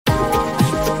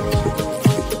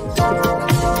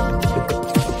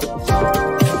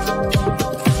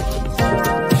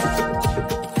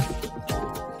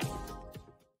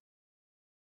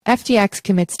FTX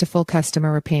commits to full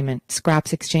customer repayment,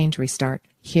 scraps exchange restart.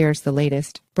 Here's the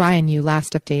latest. Brian Yu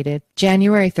last updated.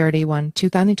 January 31,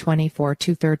 2024,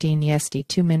 2:13 EST.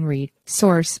 2-min read.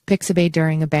 Source, Pixabay.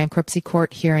 During a bankruptcy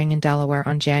court hearing in Delaware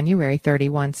on January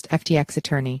 31, FTX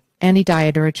attorney Andy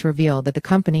Dietderich revealed that the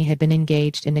company had been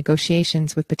engaged in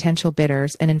negotiations with potential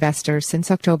bidders and investors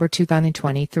since October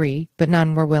 2023, but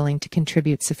none were willing to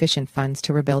contribute sufficient funds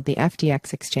to rebuild the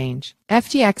FTX exchange.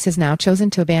 FTX has now chosen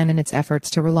to abandon its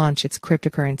efforts to relaunch its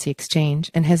cryptocurrency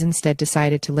exchange and has instead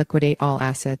decided to liquidate all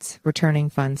assets, returning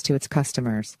funds to its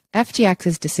customers.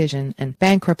 FTX's decision and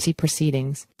bankruptcy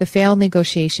proceedings. The failed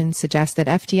negotiations suggest that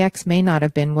FTX may not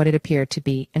have been what it appeared to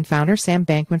be, and founder Sam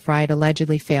Bankman-Fried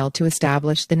allegedly failed to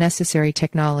establish the necessary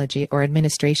technology or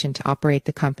administration to operate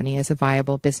the company as a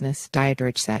viable business,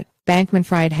 Dietderich said.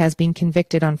 Bankman-Fried has been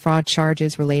convicted on fraud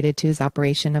charges related to his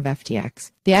operation of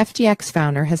FTX. The FTX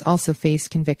founder has also faced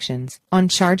convictions on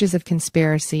charges of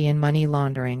conspiracy and money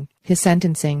laundering. His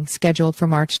sentencing, scheduled for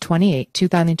March 28,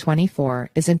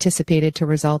 2024, is anticipated to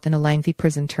result in a lengthy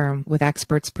prison term, with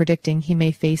experts predicting he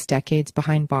may face decades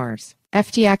behind bars.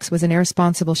 FTX was an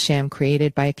irresponsible sham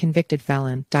created by a convicted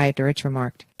felon, Dietderich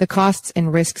remarked. The costs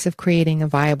and risks of creating a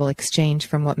viable exchange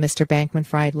from what Mr.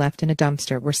 Bankman-Fried left in a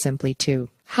dumpster were simply too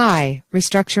high.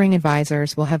 Restructuring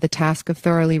advisors will have the task of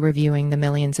thoroughly reviewing the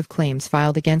millions of claims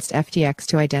filed against FTX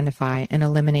to identify and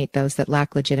eliminate those that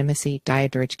lack legitimacy,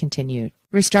 Dietderich continued.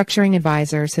 Restructuring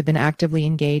advisors have been actively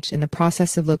engaged in the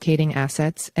process of locating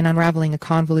assets and unraveling a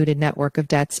convoluted network of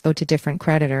debts owed to different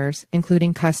creditors,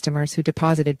 including customers who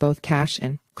deposited both cash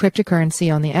and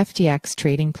cryptocurrency on the FTX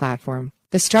trading platform.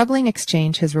 The struggling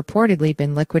exchange has reportedly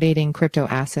been liquidating crypto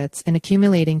assets and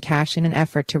accumulating cash in an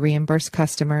effort to reimburse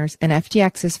customers, and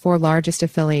FTX's four largest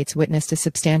affiliates witnessed a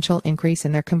substantial increase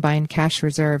in their combined cash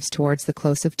reserves towards the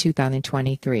close of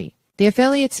 2023. The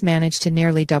affiliates managed to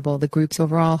nearly double the group's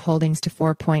overall holdings to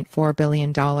 $4.4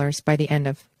 billion by the end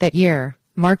of that year,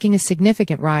 marking a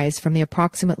significant rise from the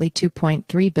approximately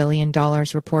 $2.3 billion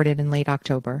reported in late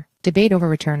October. Debate over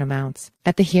return amounts.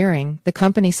 At the hearing, the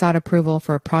company sought approval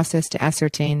for a process to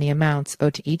ascertain the amounts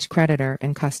owed to each creditor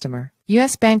and customer.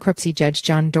 U.S. Bankruptcy Judge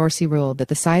John Dorsey ruled that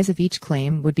the size of each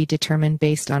claim would be determined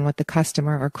based on what the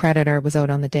customer or creditor was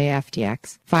owed on the day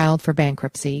FTX filed for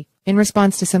bankruptcy. In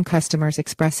response to some customers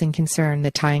expressing concern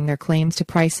that tying their claims to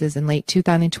prices in late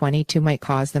 2022 might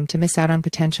cause them to miss out on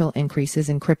potential increases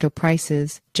in crypto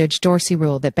prices, Judge Dorsey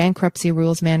ruled that bankruptcy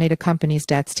rules mandate a company's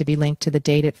debts to be linked to the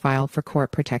date it filed for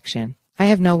court protection. I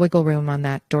have no wiggle room on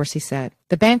that, Dorsey said.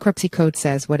 The bankruptcy code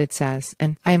says what it says,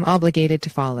 and I am obligated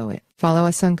to follow it. Follow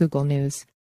us on Google News.